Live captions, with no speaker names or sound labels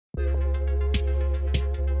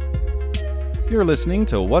You're listening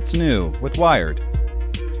to What's New with Wired.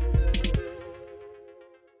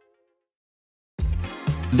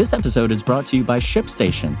 This episode is brought to you by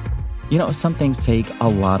ShipStation. You know, some things take a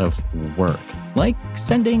lot of work, like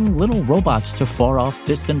sending little robots to far-off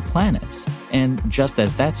distant planets. And just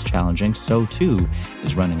as that's challenging, so too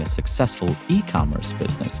is running a successful e-commerce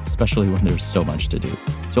business, especially when there's so much to do.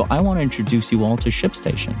 So I want to introduce you all to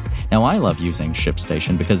ShipStation. Now, I love using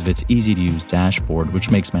ShipStation because of its easy-to-use dashboard,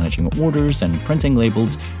 which makes managing orders and printing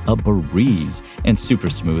labels a breeze and super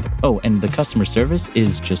smooth. Oh, and the customer service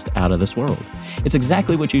is just out of this world. It's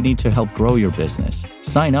exactly what you need to help grow your business.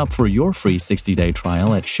 Sign up for your free 60-day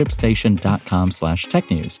trial at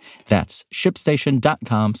shipstation.com/technews. That's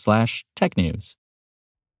shipstation.com/technews.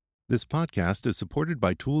 This podcast is supported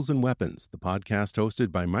by Tools and Weapons, the podcast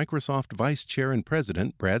hosted by Microsoft Vice Chair and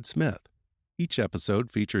President Brad Smith. Each episode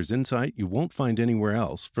features insight you won't find anywhere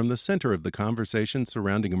else from the center of the conversation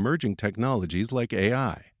surrounding emerging technologies like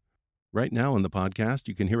AI. Right now on the podcast,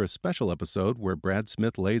 you can hear a special episode where Brad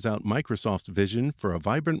Smith lays out Microsoft's vision for a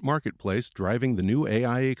vibrant marketplace driving the new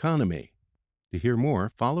AI economy. To hear more,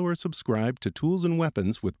 follow or subscribe to Tools and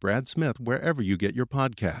Weapons with Brad Smith wherever you get your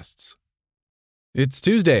podcasts. It's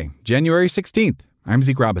Tuesday, January 16th. I'm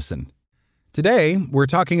Zeke Robison. Today, we're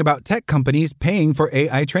talking about tech companies paying for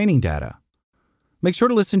AI training data. Make sure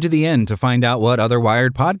to listen to the end to find out what other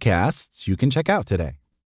Wired podcasts you can check out today.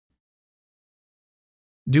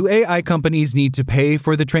 Do AI companies need to pay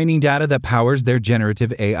for the training data that powers their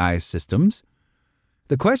generative AI systems?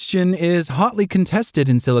 The question is hotly contested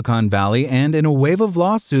in Silicon Valley and in a wave of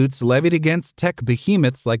lawsuits levied against tech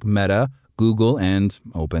behemoths like Meta, Google, and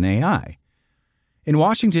OpenAI. In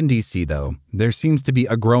Washington, D.C., though, there seems to be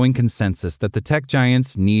a growing consensus that the tech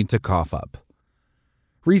giants need to cough up.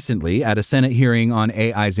 Recently, at a Senate hearing on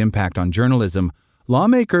AI's impact on journalism,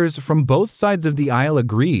 lawmakers from both sides of the aisle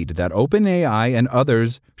agreed that OpenAI and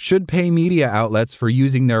others should pay media outlets for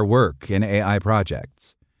using their work in AI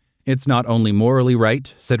projects. It's not only morally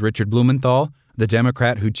right, said Richard Blumenthal, the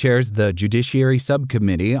Democrat who chairs the Judiciary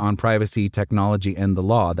Subcommittee on Privacy, Technology, and the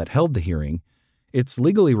Law that held the hearing, it's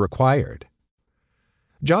legally required.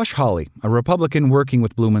 Josh Hawley, a Republican working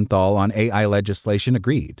with Blumenthal on AI legislation,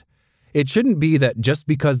 agreed. It shouldn't be that just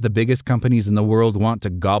because the biggest companies in the world want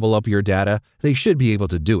to gobble up your data, they should be able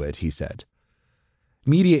to do it, he said.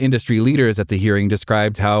 Media industry leaders at the hearing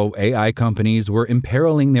described how AI companies were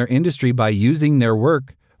imperiling their industry by using their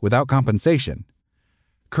work without compensation.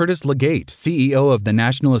 Curtis Legate, CEO of the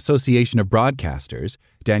National Association of Broadcasters,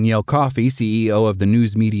 Danielle Coffey, CEO of the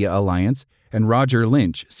News Media Alliance, and Roger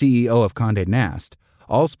Lynch, CEO of Condé Nast,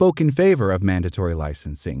 all spoke in favor of mandatory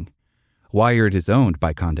licensing. Wired is owned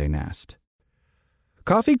by Condé Nast.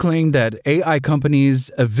 Coffey claimed that AI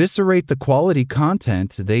companies eviscerate the quality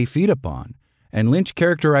content they feed upon, and Lynch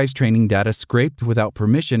characterized training data scraped without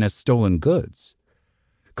permission as stolen goods.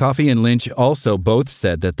 Coffey and Lynch also both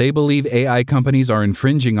said that they believe AI companies are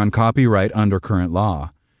infringing on copyright under current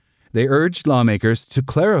law. They urged lawmakers to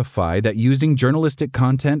clarify that using journalistic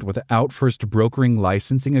content without first brokering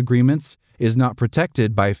licensing agreements is not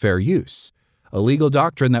protected by fair use, a legal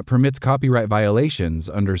doctrine that permits copyright violations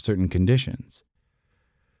under certain conditions.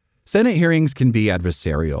 Senate hearings can be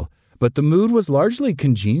adversarial, but the mood was largely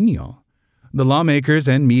congenial. The lawmakers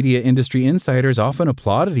and media industry insiders often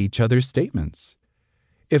applauded each other's statements.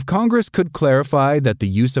 If Congress could clarify that the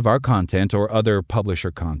use of our content or other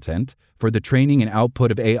publisher content for the training and output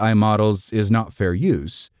of AI models is not fair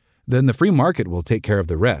use, then the free market will take care of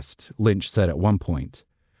the rest, Lynch said at one point.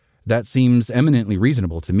 That seems eminently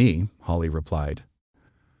reasonable to me, Hawley replied.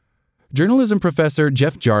 Journalism professor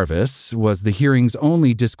Jeff Jarvis was the hearing's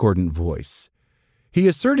only discordant voice. He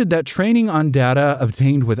asserted that training on data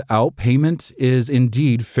obtained without payment is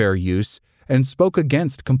indeed fair use and spoke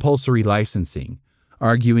against compulsory licensing,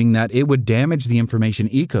 arguing that it would damage the information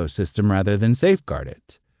ecosystem rather than safeguard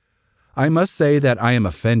it. I must say that I am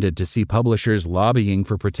offended to see publishers lobbying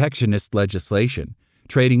for protectionist legislation,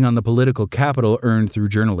 trading on the political capital earned through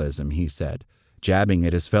journalism, he said, jabbing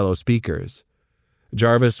at his fellow speakers.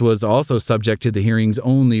 Jarvis was also subject to the hearing's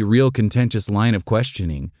only real contentious line of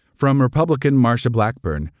questioning from Republican Marsha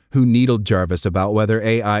Blackburn, who needled Jarvis about whether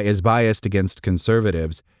AI is biased against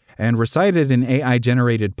conservatives and recited an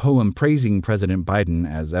AI-generated poem praising President Biden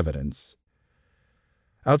as evidence.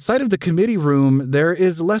 Outside of the committee room, there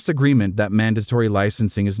is less agreement that mandatory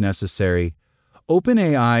licensing is necessary.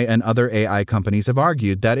 OpenAI and other AI companies have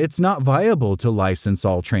argued that it's not viable to license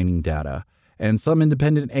all training data, and some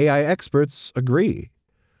independent AI experts agree.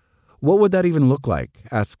 What would that even look like,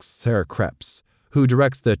 asks Sarah Krebs, who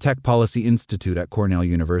directs the Tech Policy Institute at Cornell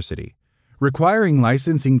University. Requiring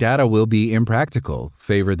licensing data will be impractical,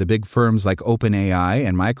 favor the big firms like OpenAI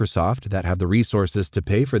and Microsoft that have the resources to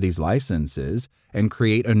pay for these licenses, and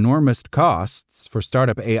create enormous costs for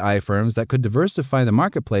startup AI firms that could diversify the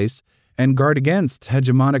marketplace and guard against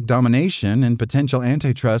hegemonic domination and potential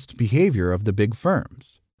antitrust behavior of the big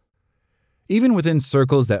firms. Even within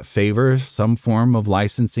circles that favor some form of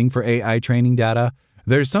licensing for AI training data,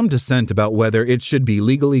 there's some dissent about whether it should be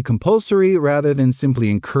legally compulsory rather than simply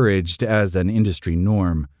encouraged as an industry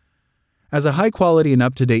norm. As a high-quality and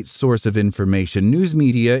up-to-date source of information, news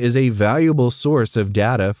media is a valuable source of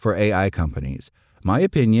data for AI companies. My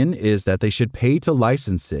opinion is that they should pay to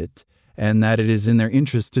license it and that it is in their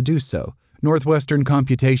interest to do so, Northwestern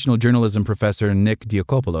computational journalism professor Nick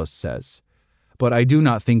Diakopoulos says. But I do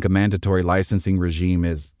not think a mandatory licensing regime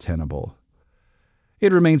is tenable.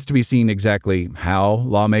 It remains to be seen exactly how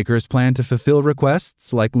lawmakers plan to fulfill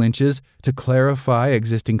requests like Lynch's to clarify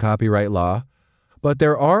existing copyright law, but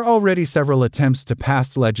there are already several attempts to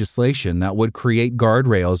pass legislation that would create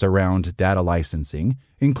guardrails around data licensing,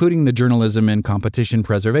 including the Journalism and Competition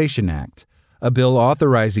Preservation Act, a bill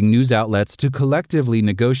authorizing news outlets to collectively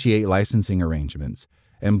negotiate licensing arrangements,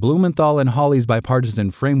 and Blumenthal and Hawley's bipartisan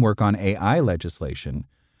framework on AI legislation,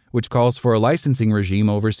 which calls for a licensing regime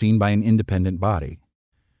overseen by an independent body.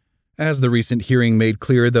 As the recent hearing made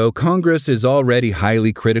clear, though, Congress is already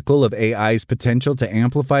highly critical of AI's potential to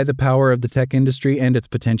amplify the power of the tech industry and its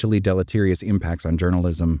potentially deleterious impacts on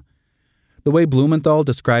journalism. The way Blumenthal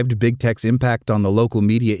described big tech's impact on the local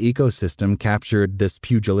media ecosystem captured this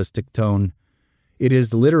pugilistic tone. It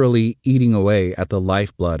is literally eating away at the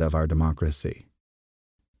lifeblood of our democracy.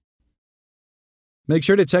 Make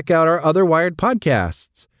sure to check out our other Wired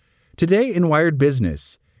podcasts. Today in Wired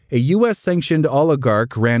Business, a U.S.-sanctioned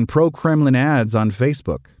oligarch ran pro-Kremlin ads on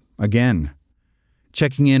Facebook. Again.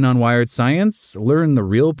 Checking in on Wired Science, learn the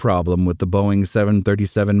real problem with the Boeing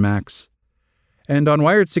 737 MAX. And on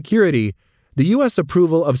Wired Security, the U.S.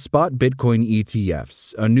 approval of spot Bitcoin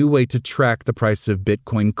ETFs, a new way to track the price of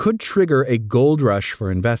Bitcoin, could trigger a gold rush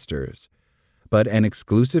for investors. But an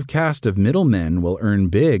exclusive cast of middlemen will earn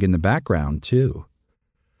big in the background, too.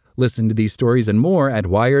 Listen to these stories and more at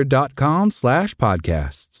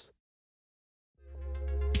wired.com/podcasts.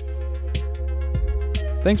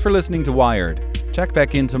 Thanks for listening to Wired. Check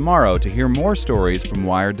back in tomorrow to hear more stories from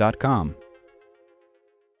Wired.com.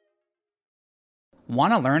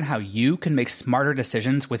 Want to learn how you can make smarter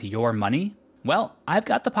decisions with your money? Well, I've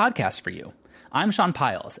got the podcast for you. I'm Sean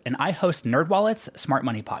Piles, and I host NerdWallet's Smart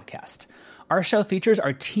Money Podcast. Our show features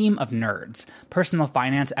our team of nerds, personal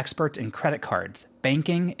finance experts in credit cards,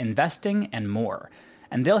 banking, investing, and more.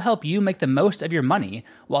 And they'll help you make the most of your money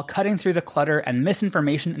while cutting through the clutter and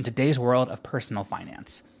misinformation in today's world of personal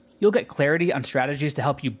finance. You'll get clarity on strategies to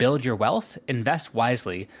help you build your wealth, invest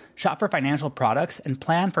wisely, shop for financial products, and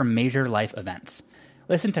plan for major life events.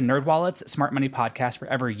 Listen to NerdWallet's Smart Money Podcast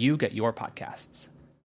wherever you get your podcasts.